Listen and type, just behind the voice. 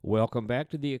Welcome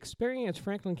back to the Experience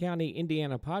Franklin County,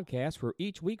 Indiana podcast, where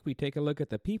each week we take a look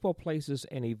at the people, places,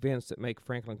 and events that make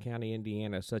Franklin County,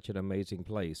 Indiana such an amazing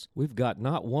place. We've got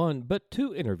not one, but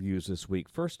two interviews this week.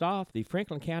 First off, the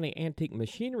Franklin County Antique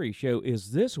Machinery Show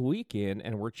is this weekend,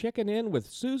 and we're checking in with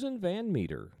Susan Van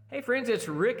Meter. Hey friends, it's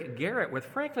Rick Garrett with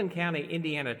Franklin County,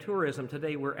 Indiana Tourism.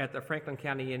 Today we're at the Franklin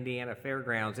County, Indiana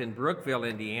Fairgrounds in Brookville,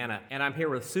 Indiana, and I'm here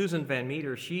with Susan Van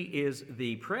Meter. She is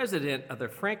the president of the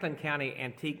Franklin County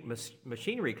Antique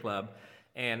Machinery Club,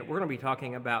 and we're going to be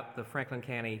talking about the Franklin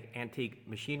County Antique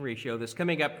Machinery Show that's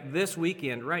coming up this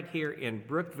weekend right here in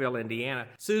Brookville, Indiana.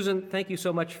 Susan, thank you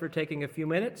so much for taking a few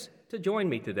minutes to join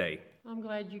me today. I'm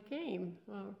glad you came.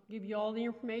 I'll give you all the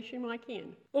information I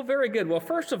can. Well, very good. Well,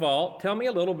 first of all, tell me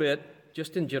a little bit,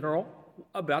 just in general,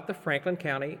 about the Franklin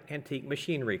County Antique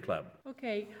Machinery Club.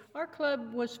 Okay, our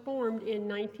club was formed in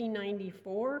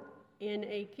 1994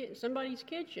 in somebody's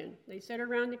kitchen. They sat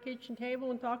around the kitchen table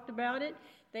and talked about it.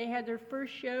 They had their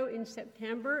first show in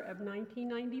September of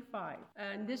 1995.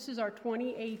 And this is our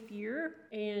 28th year,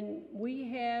 and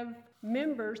we have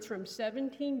members from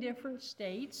 17 different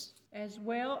states, as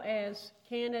well as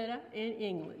Canada and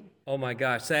England. Oh my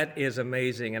gosh, that is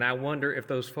amazing. And I wonder if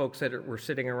those folks that were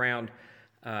sitting around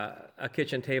a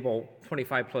kitchen table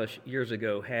 25 plus years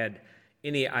ago had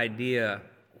any idea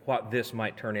what this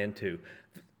might turn into.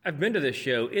 I've been to this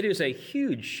show. It is a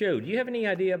huge show. Do you have any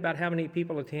idea about how many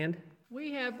people attend?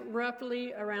 We have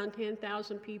roughly around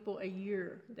 10,000 people a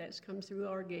year that's come through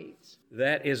our gates.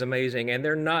 That is amazing. And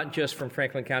they're not just from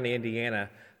Franklin County, Indiana.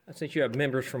 Since you have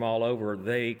members from all over,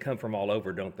 they come from all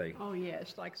over, don't they? Oh,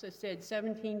 yes. Like I said,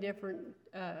 17 different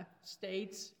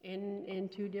states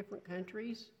and 2 different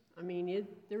countries. I mean,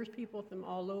 there's people from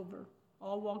all over,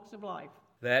 all walks of life.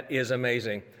 That is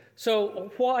amazing.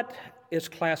 So what is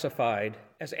classified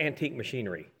as antique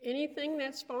machinery? Anything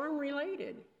that's farm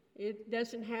related. It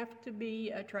doesn't have to be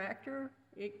a tractor,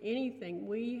 anything.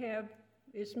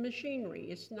 It's machinery.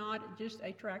 It's not just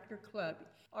a tractor club.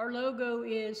 Our logo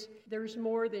is there's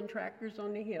more than tractors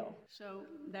on the hill. So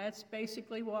that's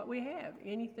basically what we have,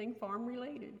 anything farm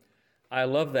related. I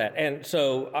love that. And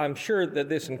so I'm sure that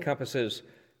this encompasses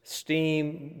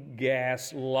steam,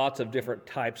 gas, lots of different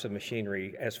types of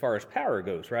machinery as far as power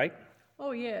goes, right?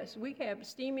 Oh, yes. We have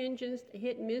steam engines,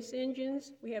 hit and miss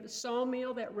engines. We have a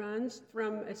sawmill that runs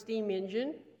from a steam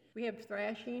engine. We have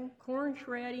thrashing, corn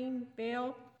shredding,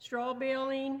 straw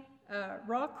baling,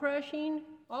 rock crushing.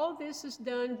 All this is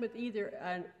done with either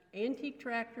an antique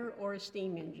tractor or a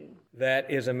steam engine.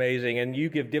 That is amazing. And you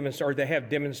give they have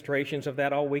demonstrations of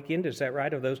that all weekend, is that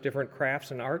right, of those different crafts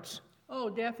and arts? Oh,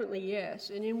 definitely, yes.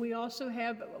 And then we also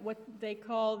have what they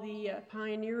call the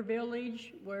Pioneer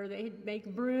Village, where they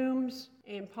make brooms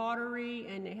and pottery,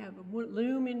 and they have a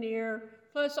loom in there,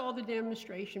 plus all the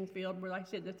demonstration field where, like I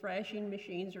said, the thrashing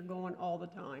machines are going all the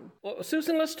time. Well,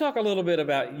 Susan, let's talk a little bit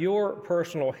about your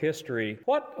personal history.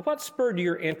 What spurred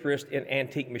your interest in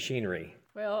antique machinery?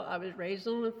 Well, I was raised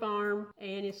on a farm,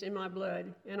 and it's in my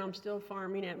blood, and I'm still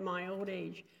farming at my old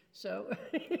age. So,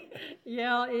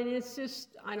 yeah, and it's just,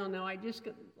 I don't know, I just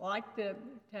like to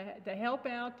help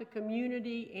out the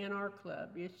community and our club.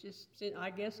 It's just,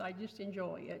 I guess I just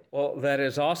enjoy it. Well, that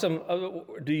is awesome.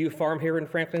 Do you farm here in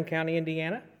Franklin County,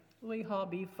 Indiana? We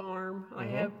hobby farm.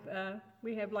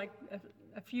 We have like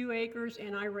a few acres,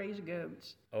 and I raise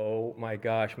goats. Oh my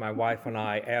gosh, my wife and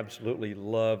I absolutely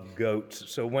love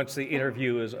goats. So once the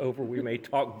interview is over, we may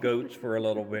talk goats for a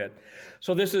little bit.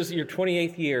 So this is your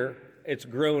 28th year. It's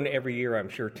grown every year, I'm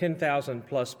sure. 10,000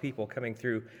 plus people coming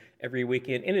through every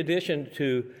weekend. In addition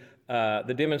to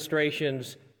the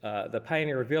demonstrations, the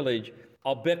Pioneer Village,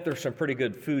 I'll bet there's some pretty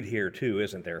good food here too,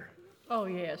 isn't there? Oh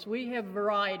yes, we have a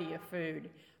variety of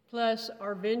food. Plus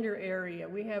our vendor area.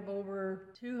 We have over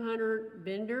 200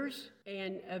 vendors,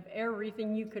 and of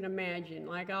everything you can imagine.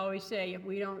 Like I always say,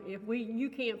 you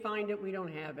can't find it, we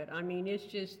don't have it. I mean, it's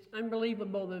just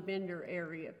unbelievable, the vendor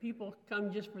area. People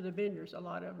come just for the vendors, a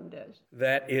lot of them does.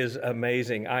 That is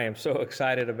amazing. I am so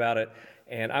excited about it.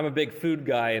 And I'm a big food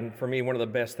guy, and for me, one of the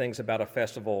best things about a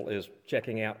festival is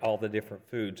checking out all the different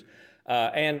foods.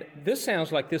 And this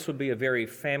sounds like this would be a very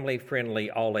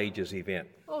family-friendly, all-ages event.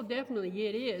 Oh, definitely,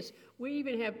 it is. We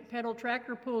even have pedal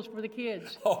tractor pulls for the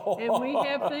kids, and we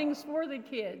have things for the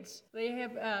kids. They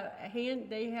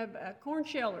have corn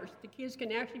shellers. The kids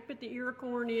can actually put the ear of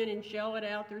corn in and shell it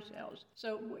out themselves.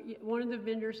 So one of the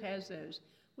vendors has those.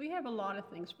 We have a lot of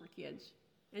things for kids,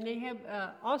 and they have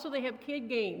they have kid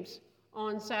games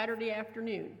on Saturday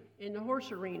afternoon in the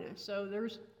horse arena. So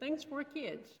there's things for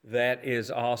kids. That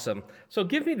is awesome. So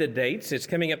give me the dates. It's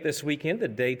coming up this weekend, the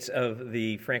dates of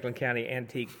the Franklin County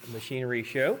Antique Machinery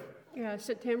Show.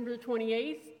 September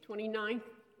 28th, 29th,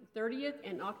 30th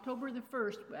and October the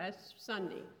 1st. That's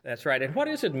Sunday. That's right. And what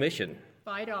is admission?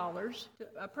 $5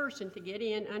 a person to get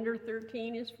in. Under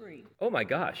 13 is free. Oh my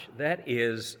gosh, that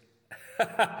is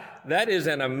that is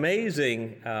an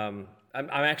amazing. I'm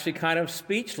actually kind of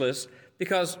speechless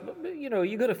because you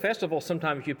go to festivals.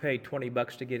 Sometimes you pay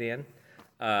 $20 to get in.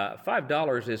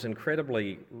 $5 is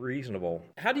incredibly reasonable.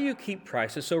 How do you keep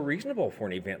prices so reasonable for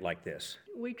an event like this?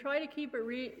 We try to keep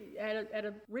it at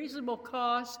a reasonable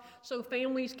cost so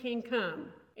families can come.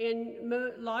 And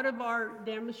a lot of our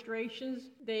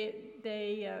demonstrations, they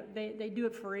do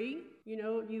it free.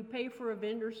 You pay for a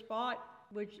vendor spot,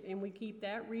 and we keep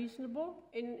that reasonable.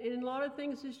 And a lot of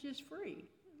things is just free.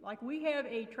 Like we have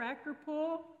a tractor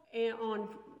pull on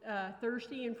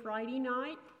Thursday and Friday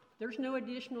night. There's no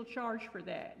additional charge for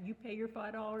that. You pay your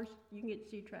 $5, you can get to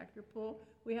see tractor pull.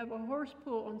 We have a horse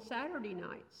pull on Saturday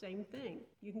night, same thing.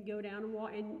 You can go down and walk,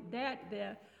 and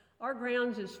our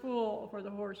grounds is full for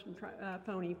the horse and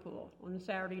pony pull on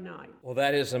Saturday night. Well,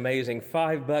 that is amazing.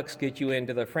 $5 get you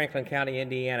into the Franklin County,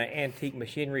 Indiana Antique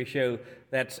Machinery Show.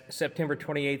 That's September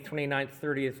 28th, 29th,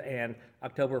 30th, and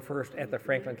October 1st at the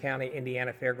Franklin County,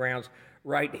 Indiana Fairgrounds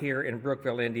right here in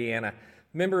Brookville, Indiana.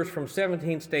 Members from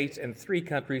 17 states and 3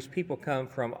 countries. People come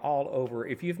from all over.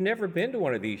 If you've never been to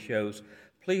one of these shows,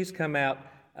 please come out,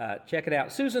 check it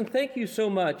out. Susan, thank you so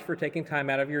much for taking time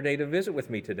out of your day to visit with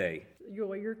me today.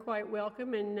 You're quite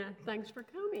welcome, and thanks for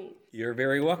coming. You're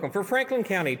very welcome. For Franklin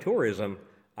County Tourism,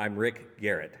 I'm Rick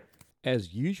Garrett.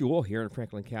 As usual, here in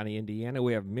Franklin County, Indiana,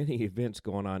 we have many events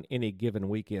going on any given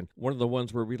weekend. One of the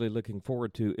ones we're really looking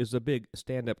forward to is the big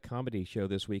stand-up comedy show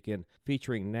this weekend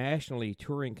featuring nationally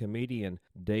touring comedian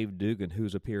Dave Dugan,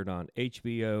 who's appeared on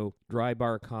HBO, Dry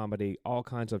Bar Comedy, all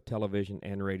kinds of television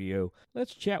and radio.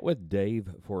 Let's chat with Dave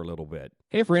for a little bit.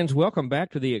 Hey, friends, welcome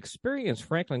back to the Experience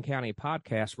Franklin County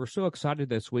podcast. We're so excited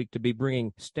this week to be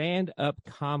bringing stand-up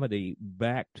comedy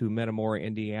back to Metamora,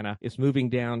 Indiana. It's moving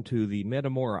down to the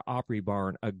Metamora Opry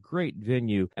Barn, a great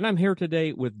venue. And I'm here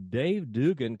today with Dave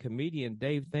Dugan, comedian.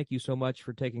 Dave, thank you so much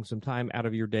for taking some time out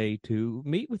of your day to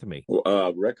meet with me.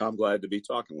 Well, Rick, I'm glad to be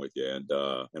talking with you and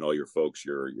all your folks,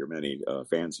 your many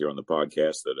fans here on the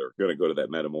podcast that are going to go to that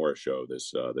Metamora show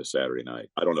this Saturday night.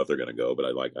 I don't know if they're going to go, but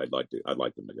I'd like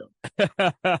them to go.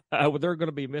 Well, they're going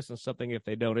to be missing something if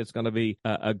they don't. It's going to be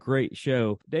a great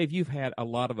show. Dave, you've had a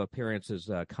lot of appearances,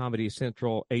 Comedy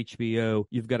Central, HBO.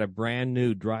 You've got a brand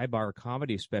new Dry Bar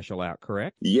Comedy special out,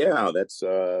 correct? Yeah, that's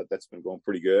been going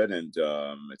pretty good, and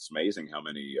it's amazing how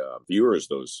many viewers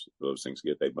those things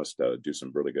get. They must do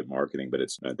some really good marketing, but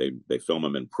it's they film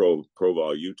them in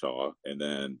Provo, Utah, and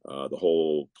then the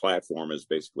whole platform is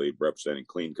basically representing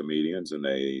clean comedians, and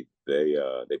they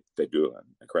do an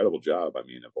incredible job. I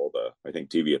mean, of all the, I think,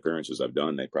 TV appearances I've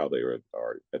done, they probably are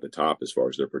at the top as far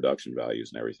as their production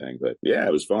values and everything. But yeah,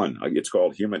 it was fun. It's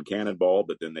called Human Cannonball,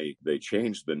 but then they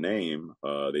changed the name.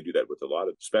 They do that with a lot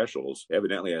of specials.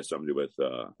 Evidently, it has something to do with,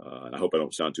 and I hope I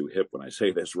don't sound too hip when I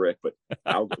say this, Rick, but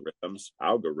algorithms,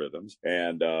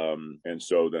 and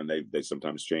so then they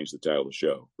sometimes change the title of the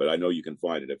show. But I know you can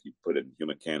find it if you put in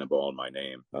Human Cannonball in my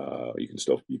name.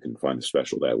 You can find the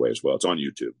special that way as well. It's on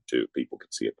YouTube too. People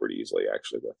can see it pretty easily,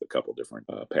 actually, with a couple different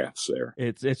paths there.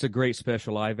 It's a great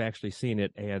special. I've actually seen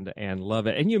it and love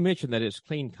it. And you mentioned that it's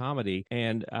clean comedy,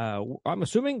 and I'm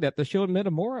assuming that the show in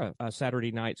Metamora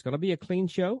Saturday night is going to be a clean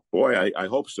show. Boy, I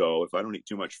hope so. If I don't eat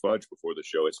too much fudge before the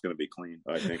show, it's going to be clean,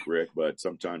 I think, Rick. But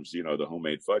sometimes, the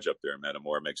homemade fudge up there in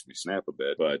Metamora makes me snap a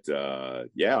bit. But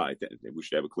yeah, I think we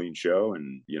should have a clean show.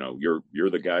 And you're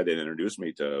the guy that introduced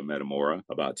me to Metamora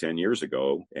about 10 years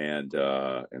ago, and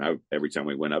every time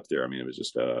we went up there, I mean, it was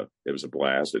just it was a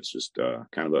blast. It's just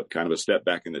kind of a step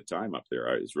back in the time up there.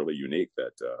 It's really unique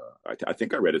that I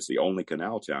think I read it's the only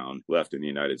canal town left in the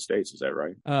United States. Is that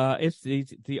right? It's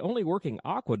the only working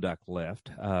aqueduct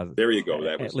left. There you go.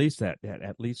 At least that.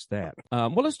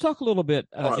 Well, let's talk a little bit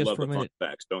just for a minute. Fun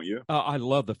facts, don't you? I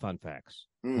love the fun facts.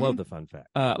 Mm-hmm. Love the fun fact.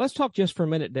 Let's talk just for a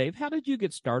minute, Dave. How did you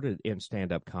get started in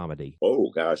stand-up comedy? Oh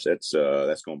gosh, that's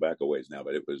going back a ways now,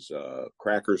 but it was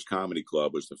Crackers Comedy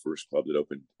Club was the first club that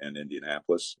opened in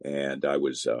Indianapolis, and I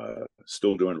was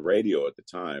still doing radio at the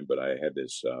time, but I had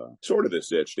this sort of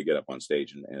this itch to get up on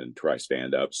stage and try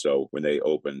stand-up. So when they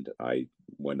opened, I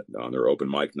went on their open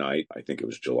mic night. I think it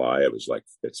was July. It was like,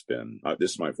 it's been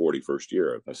this is my 41st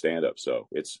year of stand-up, so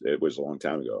it was a long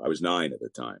time ago. I was 9 at the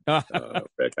time.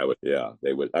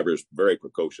 I was a very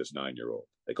precocious 9-year-old.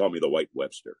 They called me the White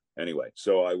Webster. Anyway,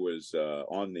 so I was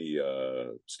on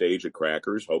the stage at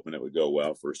Crackers, hoping it would go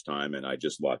well first time, and I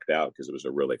just lucked out because it was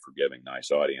a really forgiving,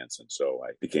 nice audience. And so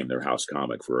I became their house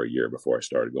comic for a year before I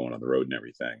started going on the road and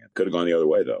everything. It could have gone the other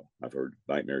way, though. I've heard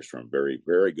nightmares from very,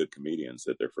 very good comedians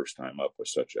that their first time up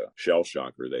was such a shell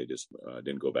shocker, they just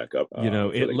didn't go back up.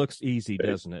 It looks easy,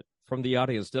 doesn't it? From the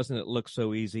audience, doesn't it look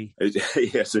so easy?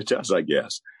 Yes, it does, I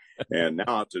guess. And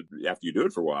now after you do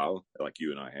it for a while, like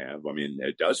you and I have, I mean,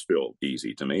 it does feel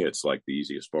easy to me. It's like the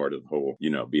easiest part of the whole,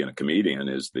 being a comedian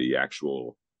is the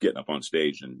actual getting up on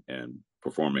stage and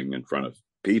performing in front of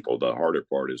people. The harder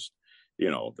part is,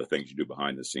 the things you do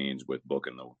behind the scenes with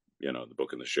booking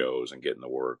the shows and getting the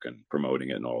work and promoting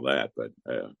it and all that. But,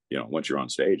 once you're on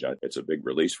stage, it's a big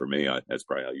release for me. That's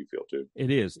probably how you feel too. It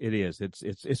is.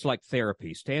 It's like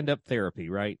therapy, stand-up therapy,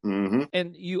 right? Mm-hmm.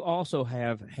 And you also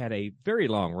have had a very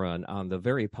long run on the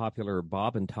very popular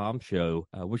Bob and Tom show,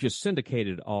 which is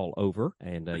syndicated all over.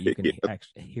 And you can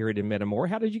actually hear it in Metamora.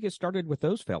 How did you get started with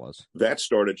those fellas? That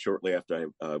started shortly after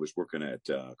I was working at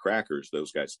Crackers.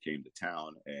 Those guys came to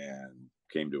town and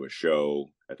came to a show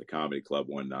at the comedy club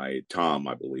one night. Tom,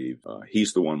 I believe,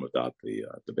 he's the one without the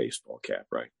baseball cap,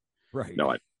 right? Right.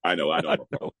 No, I know.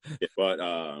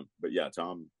 But yeah,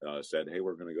 Tom said, "Hey,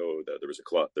 we're going to go."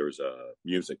 There was a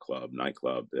music club,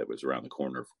 nightclub that was around the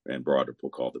corner in Broad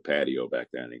Ripple called the Patio back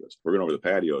then. He goes, "We're going over to the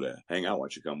patio to hang out. Why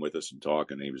don't you come with us and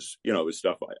talk?" And he was, it was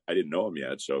stuff I didn't know him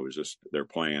yet, so it was just their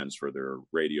plans for their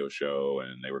radio show,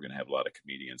 and they were going to have a lot of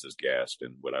comedians as guests,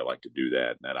 and would I like to do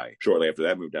that? And then I shortly after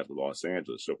that moved out to Los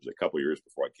Angeles, so it was a couple of years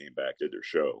before I came back, did their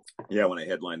show. Yeah, when I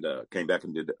headlined, came back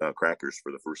and did Crackers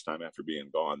for the first time after being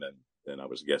gone, then I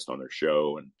was a guest on their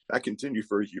show, and I continued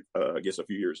for I guess a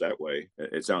few years that way.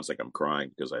 It sounds like I'm crying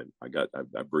because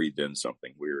I breathed in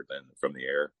something weird then from the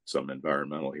air, some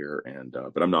environmental here, and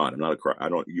but I'm not a cry.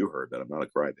 You heard that I'm not a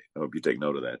crybaby. I hope you take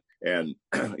note of that. And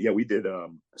yeah, we did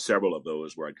several of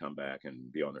those where I'd come back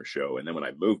and be on their show, and then when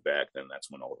I moved back, then that's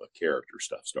when all the character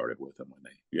stuff started with them. When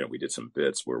they, we did some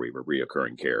bits where we were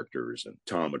reoccurring characters, and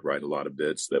Tom would write a lot of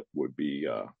bits that would be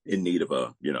in need of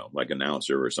a like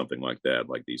announcer or something like that,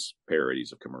 like these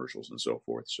parodies of commercials and so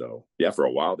forth. So yeah, for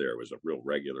a while there, it was a real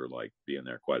regular, like being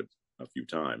there quite a few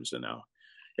times. And now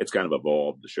it's kind of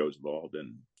evolved. The show's evolved,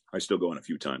 and I still go in a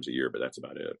few times a year, but that's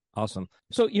about it. Awesome.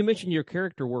 So you mentioned your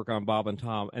character work on Bob and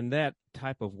Tom, and that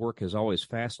type of work has always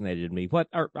fascinated me.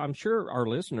 I'm sure our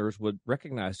listeners would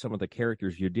recognize some of the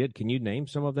characters you did. Can you name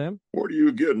some of them? What are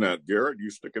you getting at, Garrett? You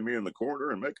sticking me in the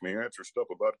corner and making me answer stuff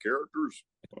about characters?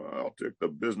 Well, I'll take the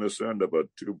business end of a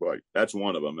 2-bite. That's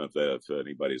one of them. If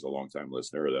anybody's a longtime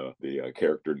listener, the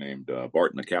character named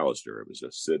Bart McAllister. It was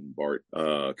a Sid and Bart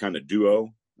kind of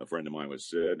duo. A friend of mine was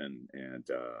Sid,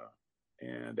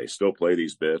 and they still play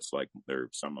these bits. Like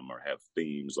some of them have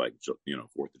themes like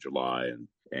 4th of July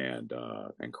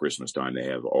and Christmas time. They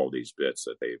have all these bits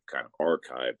that they've kind of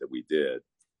archived that we did.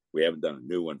 We haven't done a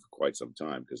new one for quite some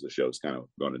time because the show's kind of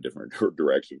gone a different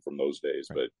direction from those days.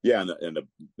 But yeah,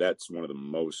 that's one of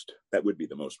that would be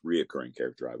the most reoccurring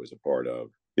character I was a part of.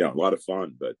 A lot of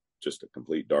fun, but just a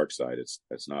complete dark side.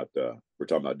 It's not, we're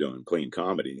talking about doing clean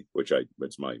comedy,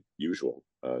 it's my usual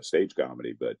stage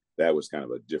comedy, but that was kind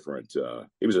of a different,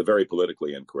 he was a very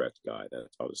politically incorrect guy.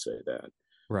 That's how to say that.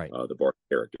 Right. The Bart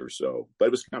character. So, but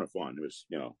it was kind of fun. It was,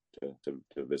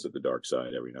 to visit the dark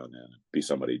side every now and then, and be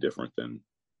somebody different than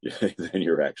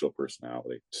your actual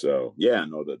personality. So yeah,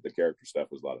 no, the character stuff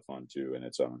was a lot of fun too. And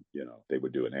it's on, they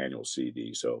would do an annual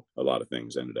CD. So a lot of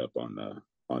things ended up on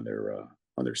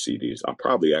their CDs. I'll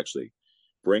probably actually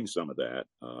bring some of that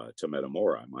to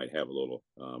Metamora. I might have a little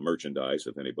merchandise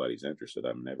if anybody's interested.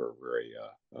 I'm never very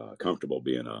comfortable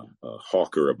being a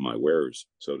hawker of my wares,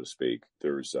 so to speak.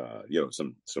 There's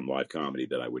some live comedy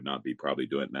that I would not be probably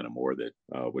doing at Metamora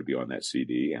that would be on that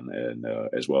CD, and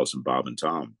as well as some Bob and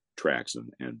Tom tracks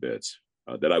and bits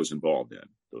that I was involved in.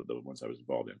 The ones I was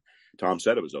involved in. Tom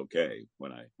said it was okay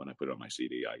when I put it on my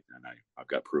CD. I've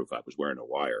got proof. I was wearing a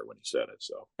wire when he said it.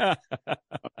 So,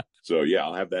 so yeah,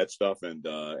 I'll have that stuff, and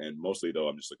mostly though,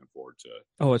 I'm just looking forward to.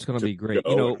 Oh, it's going to be great.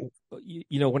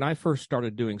 When I first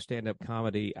started doing stand-up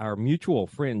comedy, our mutual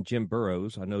friend Jim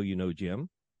Burrows, I know you know Jim.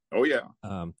 Oh yeah.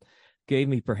 Gave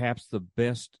me perhaps the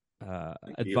best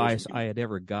advice I had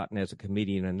ever gotten as a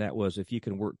comedian, and that was, if you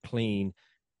can work clean,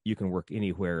 you can work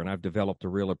anywhere. And I've developed a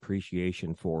real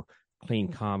appreciation for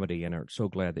clean comedy, and I'm so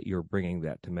glad that you're bringing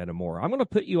that to Metamora. I'm going to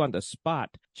put you on the spot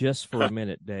just for a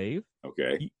minute, Dave.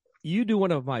 Okay. You do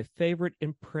one of my favorite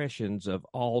impressions of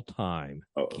all time.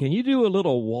 Uh-oh. Can you do a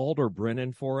little Walter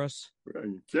Brennan for us? Well,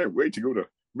 you can't wait to go to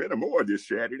Metamora this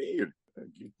Saturday. And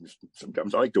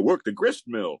sometimes I like to work the grist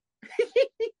mill.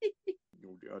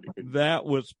 That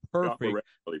was perfect.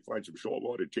 They find some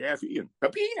saltwater taffy and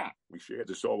pepina. We shared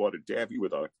the saltwater taffy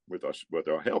with our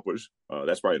helpers.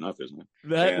 That's probably enough, isn't it?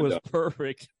 That was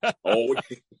perfect.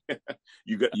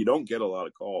 You don't get a lot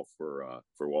of call for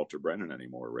Walter Brennan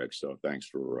anymore, Rick. So thanks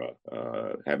for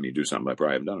having me do something I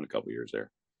probably haven't done in a couple of years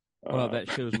there. Well, that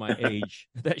shows my age.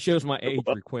 That shows my age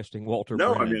requesting Walter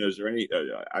Brennan. No, I mean, is there any?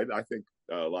 I think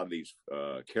a lot of these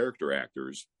character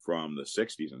actors from the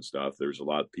 '60s and stuff. There's a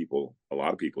lot of people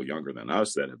younger than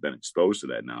us that have been exposed to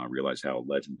that now and realize how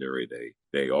legendary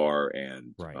they are.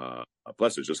 And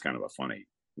plus, it's just kind of a funny,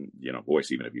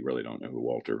 voice, even if you really don't know who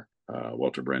Walter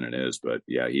Brennan is. But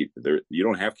yeah, you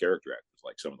don't have character actors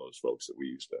like some of those folks that we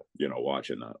used to, watch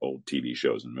in the old TV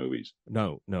shows and movies.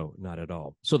 No, not at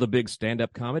all. So the big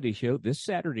stand-up comedy show this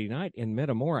Saturday night in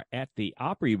Metamora at the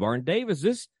Opry Barn. Dave, is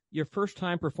this your first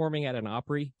time performing at an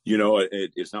Opry?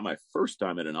 It's not my first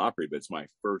time at an Opry, but it's my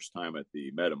first time at the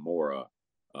Metamora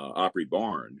Opry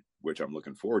Barn, which I'm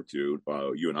looking forward to.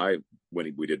 You and I,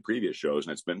 when we did previous shows,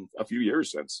 and it's been a few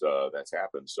years since that's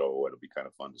happened. So it'll be kind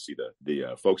of fun to see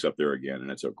the folks up there again. And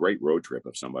it's a great road trip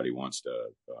if somebody wants to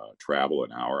travel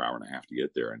an hour and a half to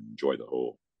get there and enjoy the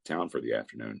whole town for the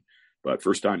afternoon. But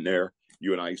first time there,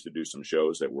 you and I used to do some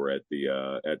shows that were at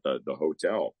the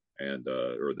hotel and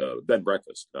or the bed and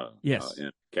breakfast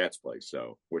in Cat's Place,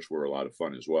 which were a lot of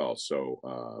fun as well.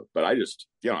 So but I just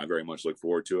I very much look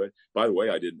forward to it. By the way,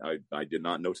 I did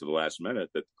not know to the last minute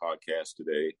that the podcast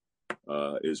today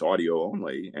is audio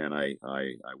only, and I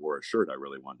wore a shirt I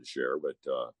really wanted to share,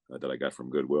 but that I got from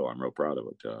Goodwill. I'm real proud of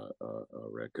it,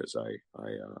 Rick, because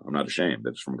I'm not ashamed.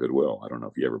 It's from Goodwill. I don't know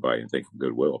if you ever buy anything from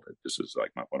Goodwill, but this is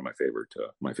like one of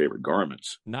my favorite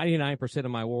garments. 99%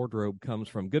 of my wardrobe comes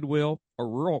from Goodwill or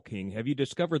Rural King. Have you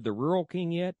discovered the Rural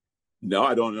King yet? No,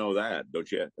 I don't know that.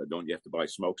 Don't you have to buy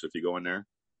smokes if you go in there?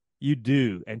 You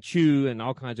do, and chew and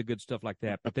all kinds of good stuff like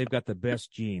that. But they've got the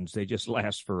best jeans; they just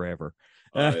last forever.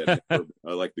 I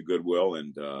like the Goodwill,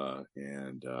 and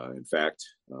in fact,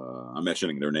 I'm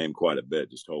mentioning their name quite a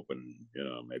bit, just hoping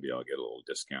maybe I'll get a little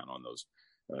discount on those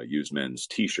used men's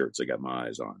T-shirts I got my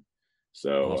eyes on.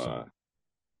 So, awesome.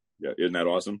 Isn't that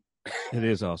awesome? It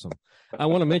is awesome. I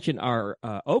want to mention our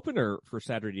opener for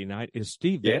Saturday night is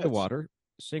Steve Vandewater,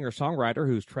 singer-songwriter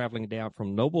who's traveling down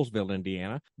from Noblesville,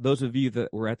 Indiana. Those of you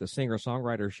that were at the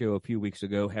singer-songwriter show a few weeks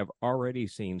ago have already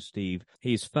seen Steve.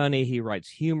 He's funny. He writes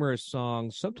humorous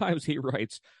songs. Sometimes he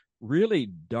writes really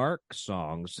dark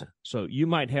songs. So you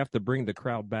might have to bring the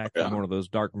crowd back on one of those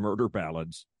dark murder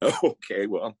ballads. Okay,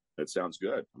 well, that sounds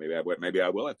good. Maybe I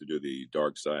will have to do the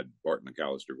dark side Bart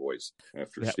McAllister voice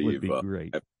after that Steve would be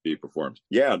great. After Steve performs.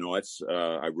 Yeah, no, it's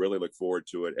I really look forward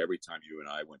to it. Every time you and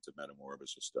I went to Metamora, it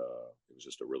was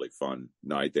just a really fun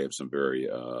night. They have some very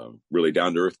really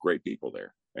down to earth great people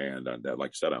there, and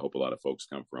like I said, I hope a lot of folks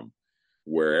come from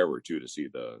wherever too to see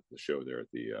the show there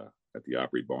at the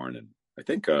Opry Barn. And I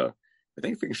think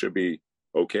things should be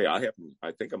okay. I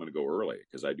think I'm going to go early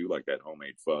because I do like that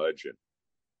homemade fudge, and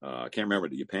I can't remember.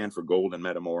 Do you pan for gold in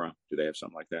Metamora? Do they have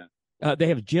something like that? They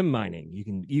have gem mining.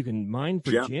 You can mine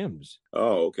for gems.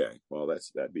 Oh, okay. Well,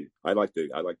 that'd be. I like to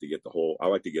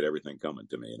get everything coming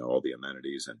to me, all the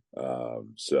amenities, and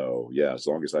so yeah. As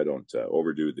long as I don't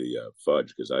overdo the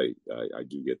fudge, because I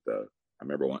do get the. I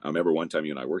remember one time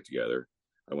you and I worked together.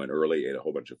 I went early, ate a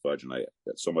whole bunch of fudge, and I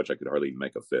got so much I could hardly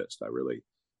make a fist. I really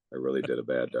did a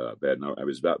bad note. I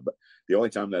was about the only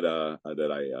time that I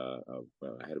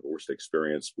had a worst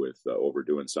experience with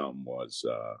overdoing something was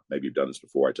maybe you've done this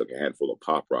before. I took a handful of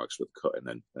Pop Rocks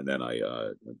and then I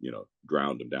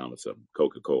drowned them down with some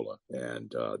Coca-Cola,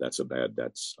 and I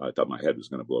thought my head was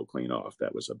going to blow clean off.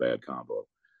 That was a bad combo.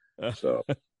 So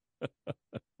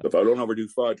if I don't overdo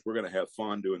fudge, we're going to have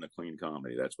fun doing the clean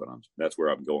comedy. That's where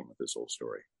I'm going with this whole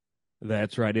story.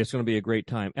 That's right. It's going to be a great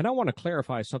time. And I want to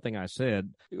clarify something I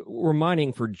said. We're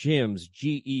mining for gems,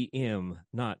 GEM,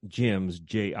 not gems,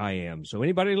 JIM. So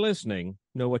anybody listening,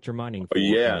 know what you're mining for.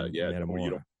 Yeah.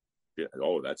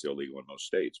 That's illegal in most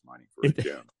states, mining for a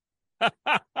gem.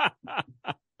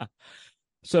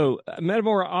 So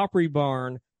Metamora Opry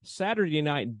Barn, Saturday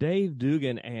night, Dave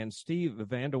Dugan and Steve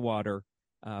Vandewater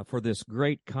for this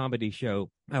great comedy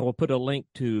show. I will put a link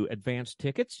to advance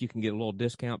tickets. You can get a little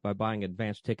discount by buying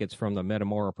advance tickets from the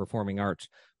Metamora Performing Arts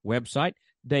website.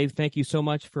 Dave, thank you so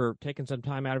much for taking some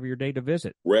time out of your day to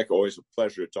visit. Rick, always a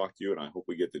pleasure to talk to you, and I hope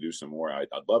we get to do some more. I'd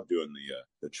love doing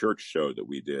the church show that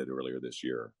we did earlier this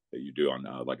year that you do on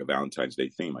like a Valentine's Day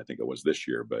theme. I think it was this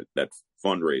year, but that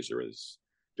fundraiser is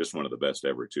just one of the best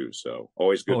ever too. So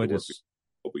always good to work.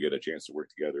 Hope we get a chance to work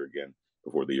together again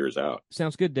before the year's out.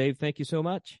 Sounds good, Dave. Thank you so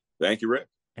much. Thank you, Rick.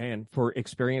 And for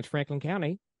Experience Franklin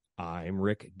County, I'm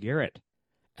Rick Garrett.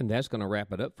 And that's going to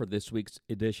wrap it up for this week's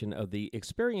edition of the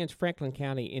Experience Franklin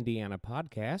County, Indiana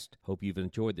podcast. Hope you've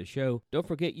enjoyed the show. Don't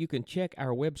forget you can check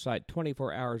our website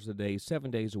 24 hours a day, 7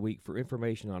 days a week for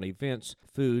information on events,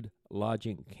 food,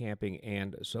 lodging, camping,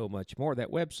 and so much more.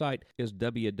 That website is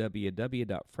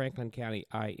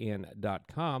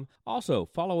www.franklincountyin.com. Also,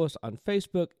 follow us on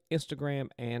Facebook, Instagram,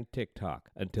 and TikTok.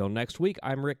 Until next week,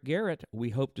 I'm Rick Garrett. We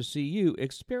hope to see you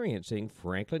experiencing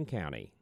Franklin County.